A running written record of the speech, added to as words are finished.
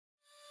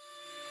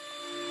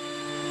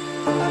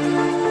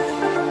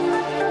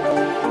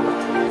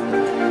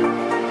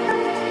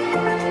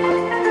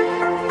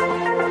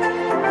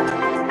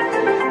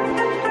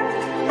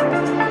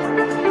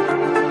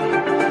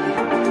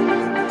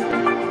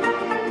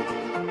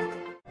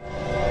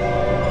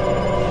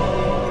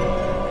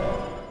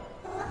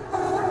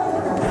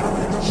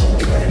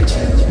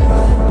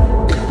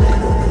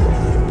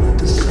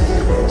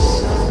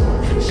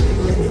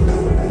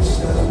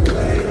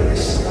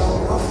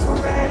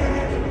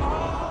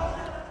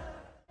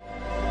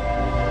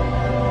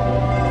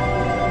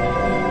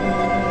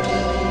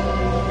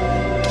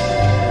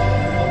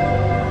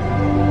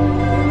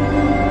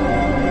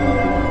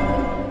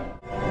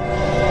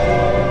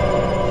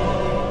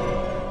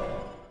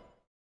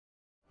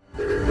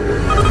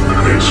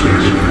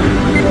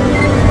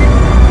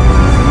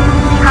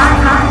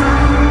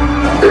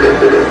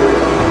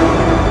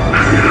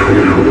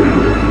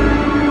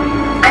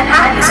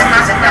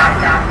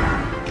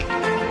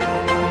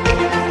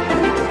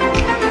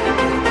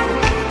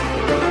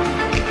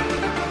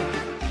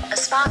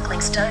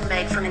stone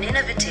made from an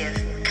innovative,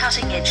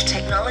 cutting-edge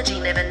technology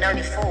never known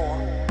before.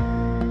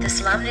 The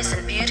slimness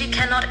and beauty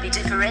cannot be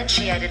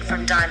differentiated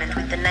from diamond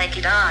with the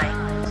naked eye.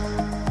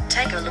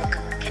 Take a look.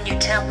 Can you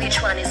tell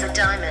which one is a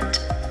diamond?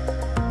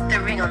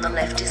 The ring on the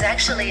left is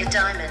actually a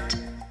diamond.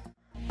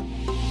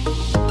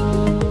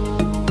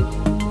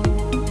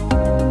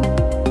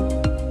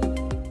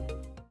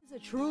 Is a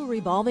true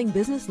revolving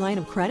business line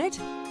of credit?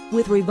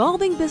 With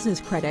revolving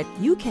business credit,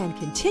 you can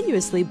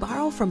continuously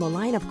borrow from a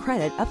line of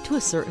credit up to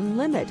a certain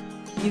limit.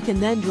 You can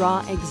then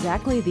draw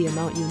exactly the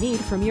amount you need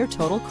from your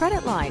total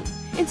credit line,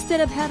 instead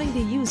of having to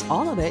use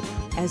all of it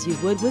as you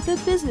would with a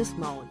business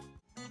loan.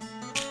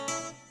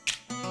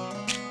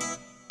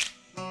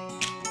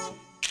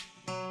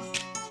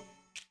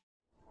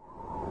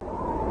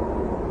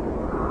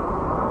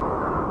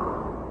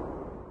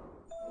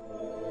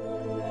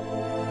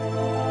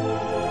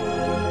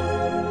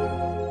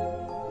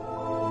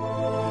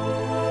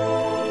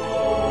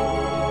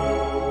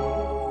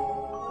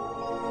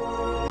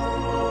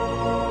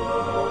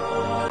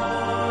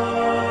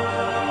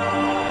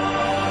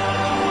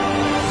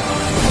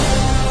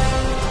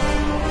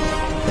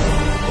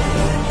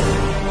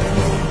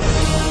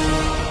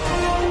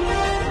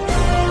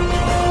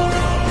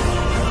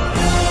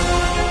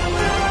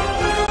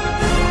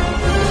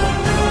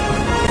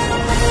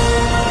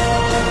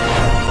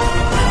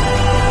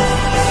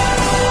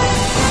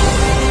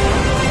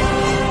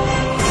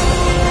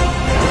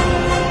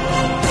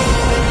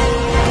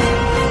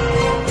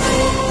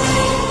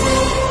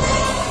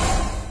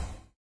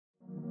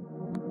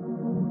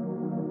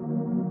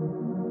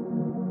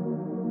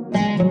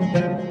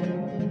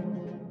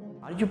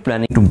 Are you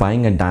planning to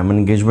buying a diamond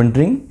engagement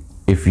ring?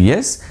 If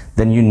yes,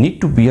 then you need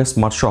to be a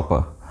smart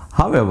shopper.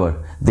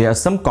 However, there are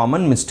some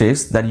common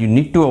mistakes that you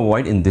need to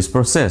avoid in this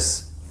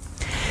process.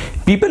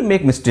 People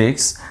make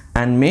mistakes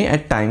and may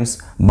at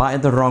times buy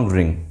the wrong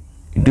ring.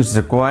 It is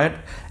required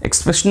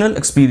exceptional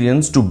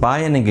experience to buy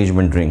an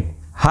engagement ring.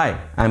 Hi,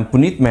 I am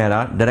Puneet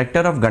Mehra,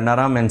 Director of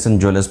Gandhara Manson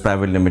Jewellers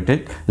Private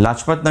Limited,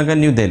 Lajpat Nagar,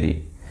 New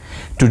Delhi.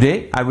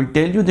 Today, I will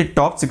tell you the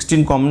top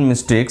 16 common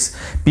mistakes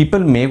people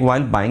make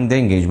while buying their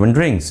engagement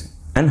rings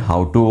and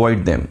how to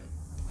avoid them.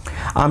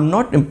 I am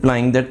not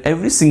implying that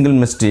every single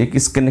mistake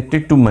is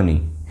connected to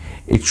money.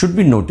 It should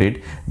be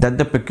noted that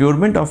the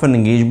procurement of an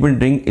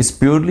engagement ring is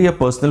purely a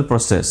personal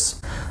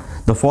process.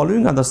 The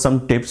following are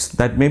some tips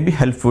that may be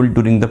helpful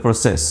during the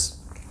process.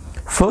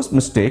 First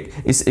mistake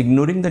is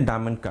ignoring the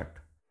diamond cut.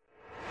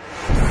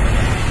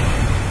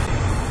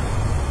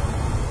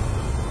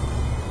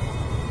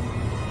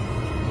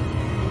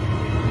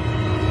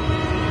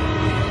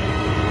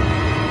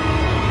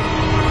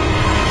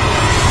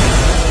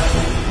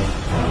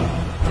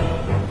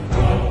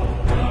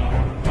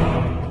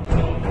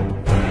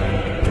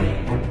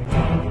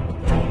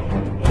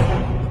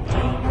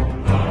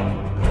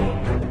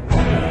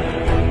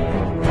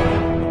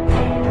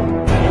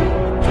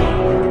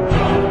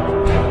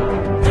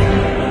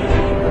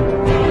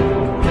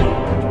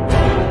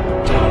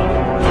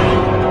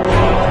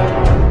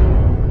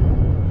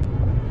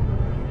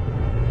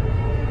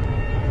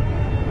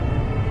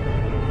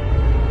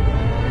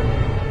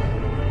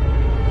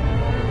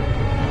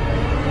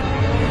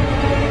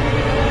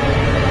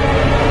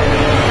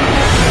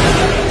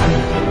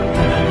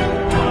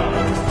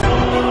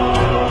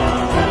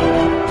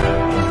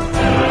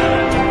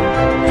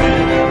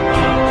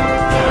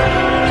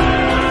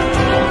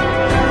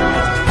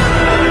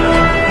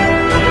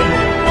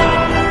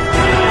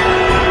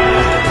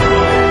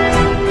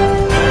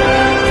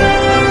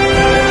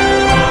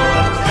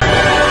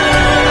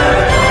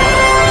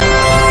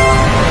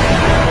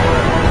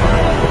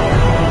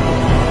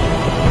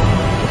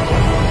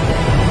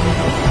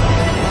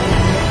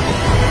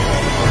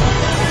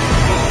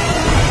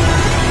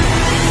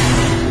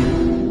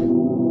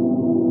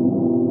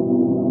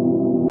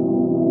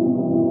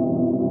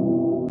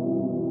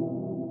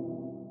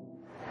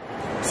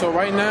 So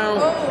right now...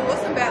 Oh,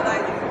 what's some bad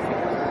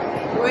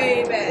lighting?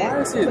 Way bad. Why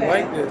is it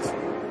like this?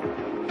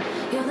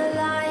 You're the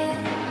light,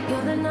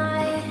 you're the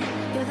night,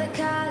 you're the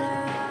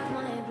color of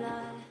my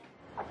blood.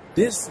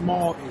 This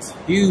mall is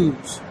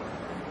huge.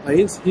 Like,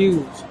 it's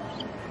huge.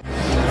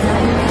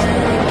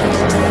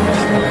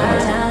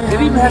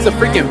 It even has a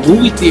freaking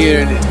movie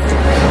theater in it.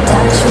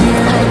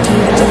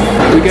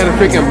 We got a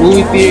freaking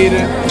movie theater.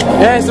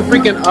 It has a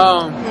freaking,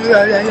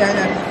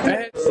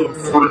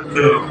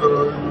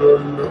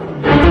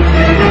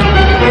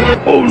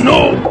 Oh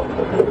no!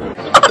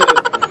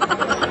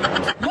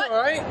 You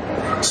alright?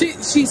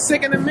 She's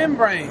sick in the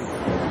membrane.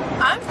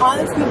 I'm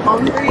honestly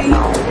hungry.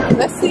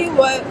 Let's see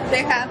what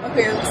they have up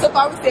here. So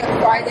far we see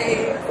on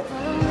Friday.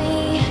 Follow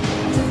me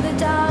through the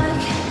dark,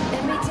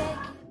 let me take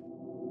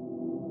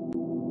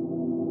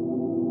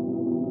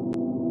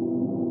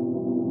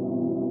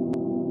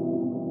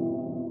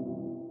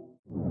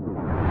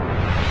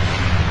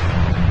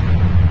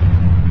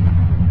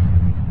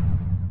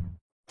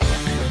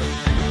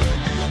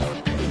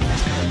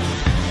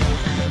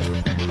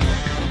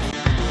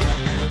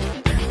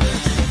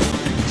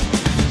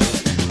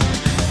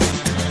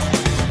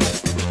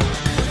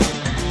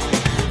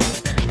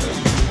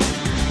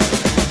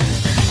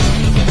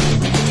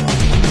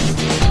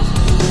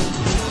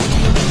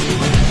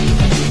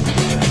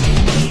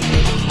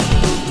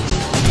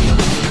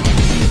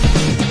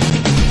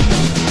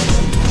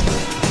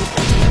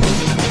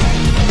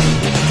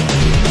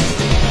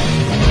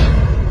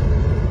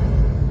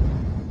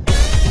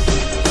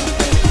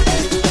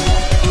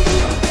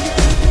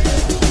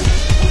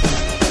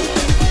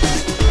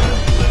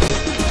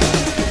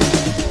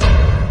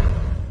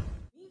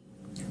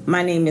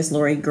My name is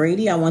Lori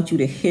Grady. I want you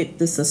to hit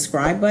the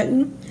subscribe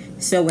button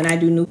so when I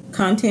do new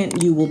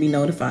content, you will be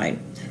notified.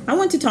 I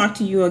want to talk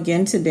to you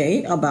again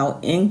today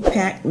about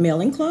Impact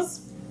Mailing Club.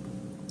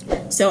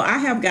 So I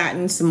have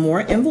gotten some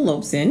more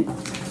envelopes in.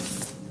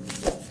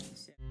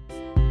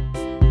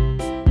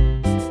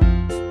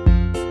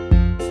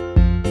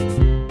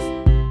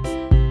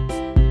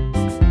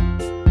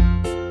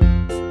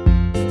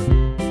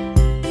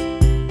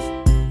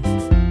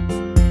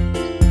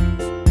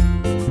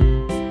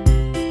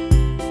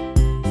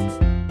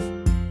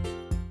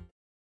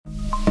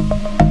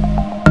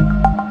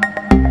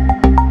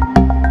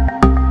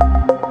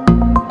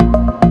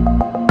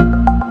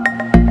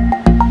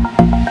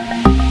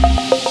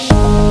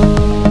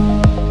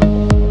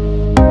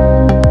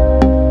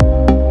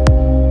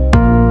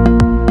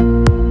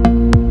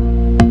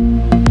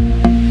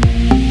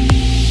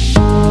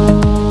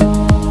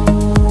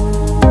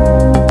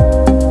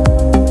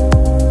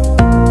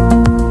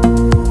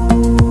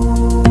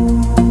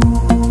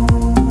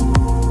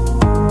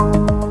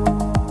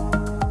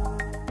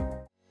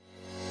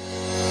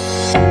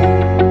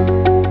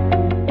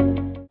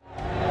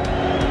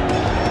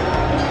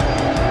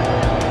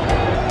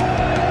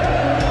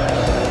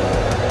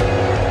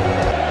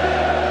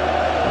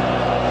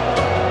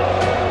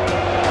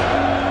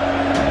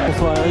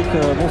 Bonsoir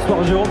Eric,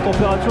 bonsoir Jérôme,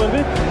 température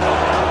élevée.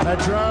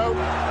 Pedro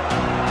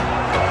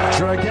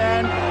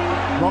again,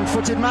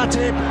 wrong-footed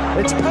Matip,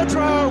 it's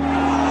Pedro,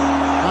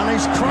 and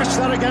he's crushed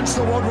that against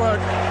the woodwork.